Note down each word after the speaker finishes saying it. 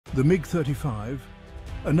The MiG-35,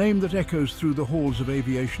 a name that echoes through the halls of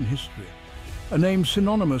aviation history, a name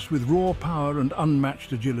synonymous with raw power and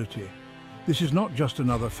unmatched agility. This is not just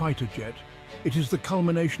another fighter jet, it is the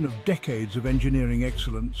culmination of decades of engineering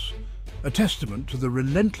excellence, a testament to the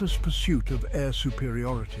relentless pursuit of air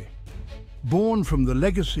superiority. Born from the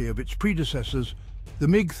legacy of its predecessors, the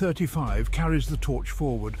MiG-35 carries the torch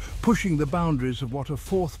forward, pushing the boundaries of what a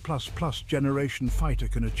fourth generation fighter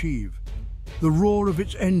can achieve. The roar of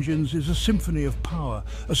its engines is a symphony of power,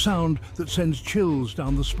 a sound that sends chills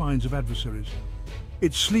down the spines of adversaries.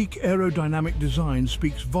 Its sleek aerodynamic design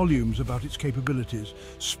speaks volumes about its capabilities,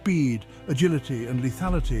 speed, agility and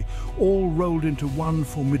lethality, all rolled into one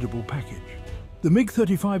formidable package. The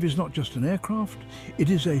MiG-35 is not just an aircraft, it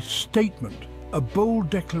is a statement, a bold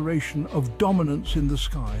declaration of dominance in the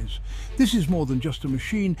skies. This is more than just a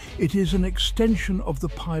machine, it is an extension of the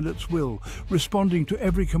pilot's will, responding to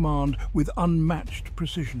every command with unmatched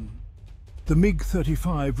precision. The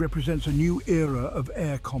MiG-35 represents a new era of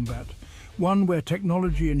air combat, one where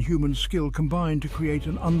technology and human skill combine to create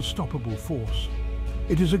an unstoppable force.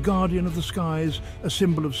 It is a guardian of the skies, a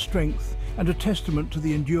symbol of strength, and a testament to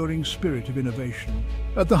the enduring spirit of innovation.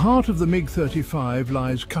 At the heart of the MiG-35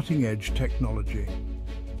 lies cutting-edge technology.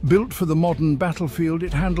 Built for the modern battlefield,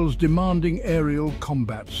 it handles demanding aerial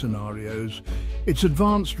combat scenarios. Its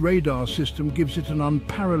advanced radar system gives it an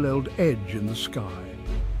unparalleled edge in the sky.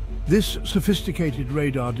 This sophisticated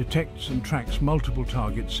radar detects and tracks multiple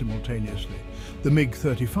targets simultaneously. The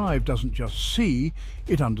MiG-35 doesn't just see,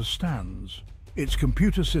 it understands. Its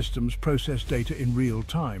computer systems process data in real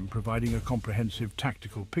time, providing a comprehensive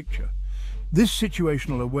tactical picture. This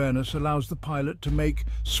situational awareness allows the pilot to make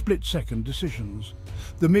split-second decisions.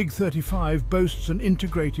 The MiG-35 boasts an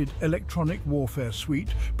integrated electronic warfare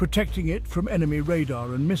suite, protecting it from enemy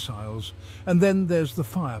radar and missiles. And then there's the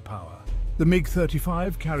firepower. The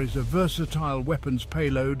MiG-35 carries a versatile weapons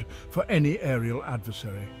payload for any aerial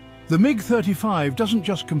adversary. The MiG-35 doesn't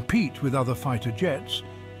just compete with other fighter jets,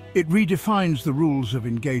 it redefines the rules of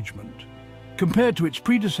engagement. Compared to its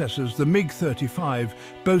predecessors, the MiG-35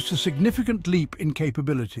 boasts a significant leap in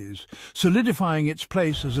capabilities, solidifying its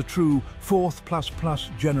place as a true fourth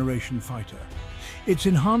generation fighter. Its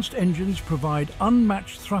enhanced engines provide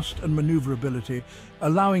unmatched thrust and maneuverability,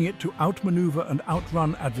 allowing it to outmaneuver and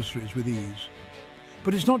outrun adversaries with ease.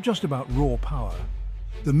 But it's not just about raw power.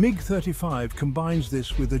 The MiG-35 combines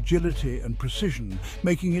this with agility and precision,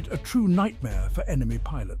 making it a true nightmare for enemy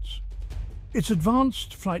pilots. Its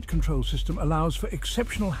advanced flight control system allows for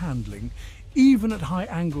exceptional handling, even at high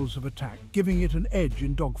angles of attack, giving it an edge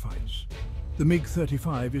in dogfights. The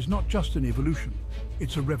MiG-35 is not just an evolution,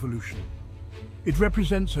 it's a revolution. It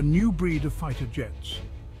represents a new breed of fighter jets,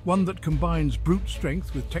 one that combines brute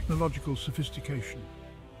strength with technological sophistication.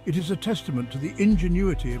 It is a testament to the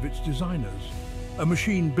ingenuity of its designers, a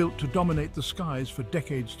machine built to dominate the skies for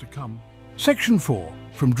decades to come. Section 4.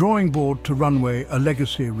 From drawing board to runway, a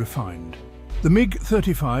legacy refined. The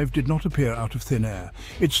MiG-35 did not appear out of thin air.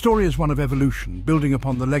 Its story is one of evolution, building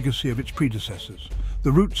upon the legacy of its predecessors.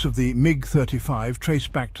 The roots of the MiG-35 trace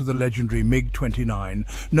back to the legendary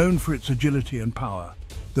MiG-29, known for its agility and power.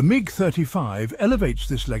 The MiG-35 elevates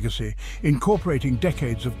this legacy, incorporating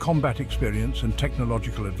decades of combat experience and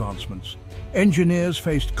technological advancements. Engineers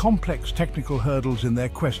faced complex technical hurdles in their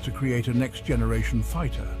quest to create a next-generation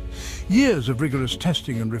fighter. Years of rigorous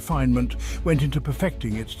testing and refinement went into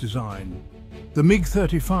perfecting its design. The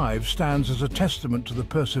MiG-35 stands as a testament to the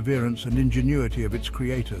perseverance and ingenuity of its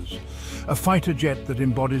creators, a fighter jet that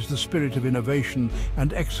embodies the spirit of innovation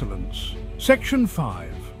and excellence. Section 5.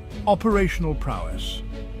 Operational prowess,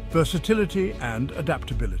 versatility and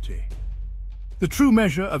adaptability. The true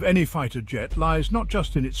measure of any fighter jet lies not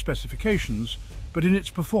just in its specifications, but in its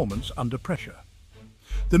performance under pressure.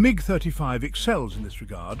 The MiG-35 excels in this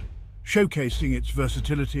regard, showcasing its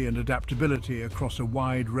versatility and adaptability across a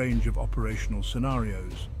wide range of operational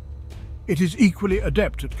scenarios. It is equally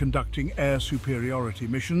adept at conducting air superiority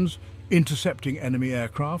missions, intercepting enemy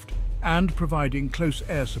aircraft, and providing close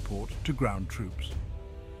air support to ground troops.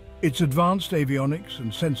 Its advanced avionics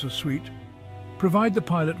and sensor suite provide the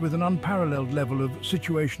pilot with an unparalleled level of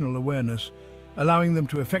situational awareness, allowing them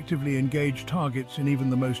to effectively engage targets in even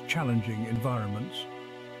the most challenging environments.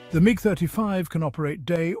 The MiG-35 can operate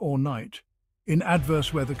day or night, in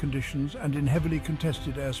adverse weather conditions and in heavily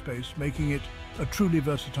contested airspace, making it a truly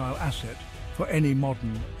versatile asset for any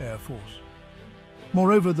modern air force.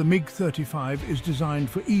 Moreover, the MiG-35 is designed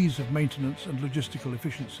for ease of maintenance and logistical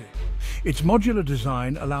efficiency. Its modular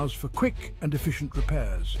design allows for quick and efficient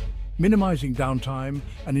repairs, minimizing downtime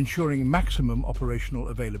and ensuring maximum operational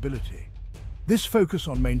availability. This focus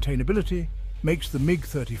on maintainability makes the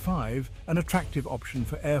MiG-35 an attractive option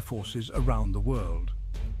for air forces around the world,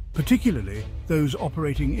 particularly those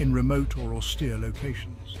operating in remote or austere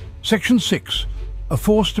locations. Section 6. A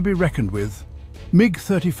force to be reckoned with.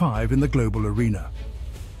 MiG-35 in the global arena.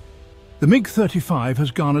 The MiG-35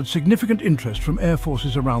 has garnered significant interest from air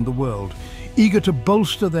forces around the world, eager to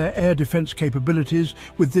bolster their air defense capabilities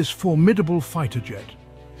with this formidable fighter jet.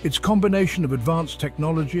 Its combination of advanced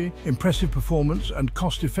technology, impressive performance, and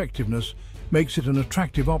cost-effectiveness makes it an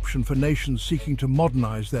attractive option for nations seeking to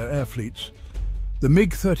modernize their air fleets. The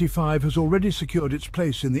MiG-35 has already secured its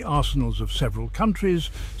place in the arsenals of several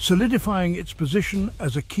countries, solidifying its position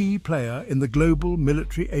as a key player in the global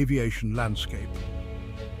military aviation landscape.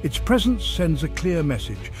 Its presence sends a clear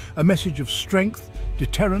message, a message of strength,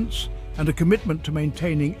 deterrence, and a commitment to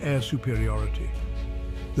maintaining air superiority.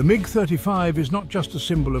 The MiG-35 is not just a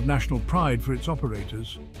symbol of national pride for its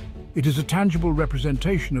operators. It is a tangible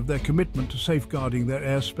representation of their commitment to safeguarding their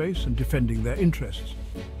airspace and defending their interests.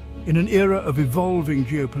 In an era of evolving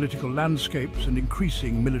geopolitical landscapes and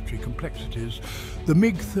increasing military complexities, the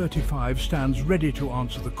MiG-35 stands ready to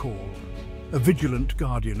answer the call, a vigilant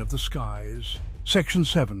guardian of the skies. Section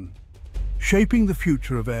 7. Shaping the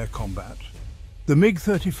future of air combat. The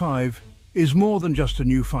MiG-35 is more than just a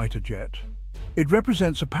new fighter jet. It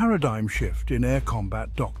represents a paradigm shift in air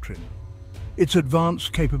combat doctrine. Its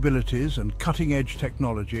advanced capabilities and cutting-edge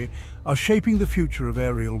technology are shaping the future of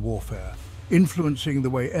aerial warfare, influencing the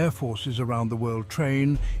way air forces around the world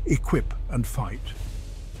train, equip, and fight.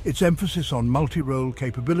 Its emphasis on multi-role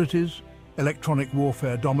capabilities, electronic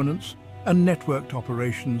warfare dominance, and networked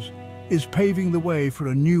operations is paving the way for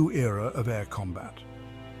a new era of air combat.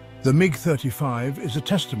 The MiG-35 is a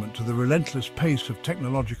testament to the relentless pace of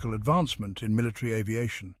technological advancement in military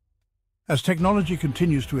aviation. As technology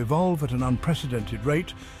continues to evolve at an unprecedented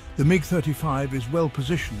rate, the MiG-35 is well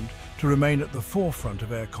positioned to remain at the forefront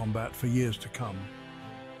of air combat for years to come.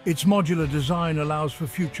 Its modular design allows for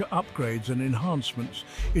future upgrades and enhancements,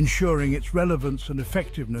 ensuring its relevance and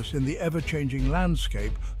effectiveness in the ever-changing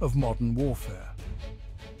landscape of modern warfare.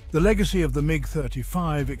 The legacy of the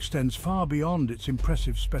MiG-35 extends far beyond its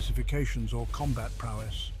impressive specifications or combat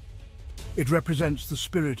prowess. It represents the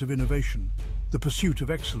spirit of innovation, the pursuit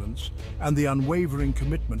of excellence, and the unwavering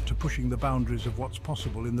commitment to pushing the boundaries of what's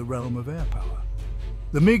possible in the realm of air power.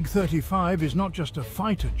 The MiG-35 is not just a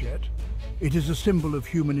fighter jet, it is a symbol of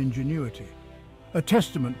human ingenuity, a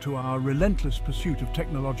testament to our relentless pursuit of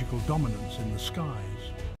technological dominance in the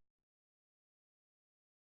skies.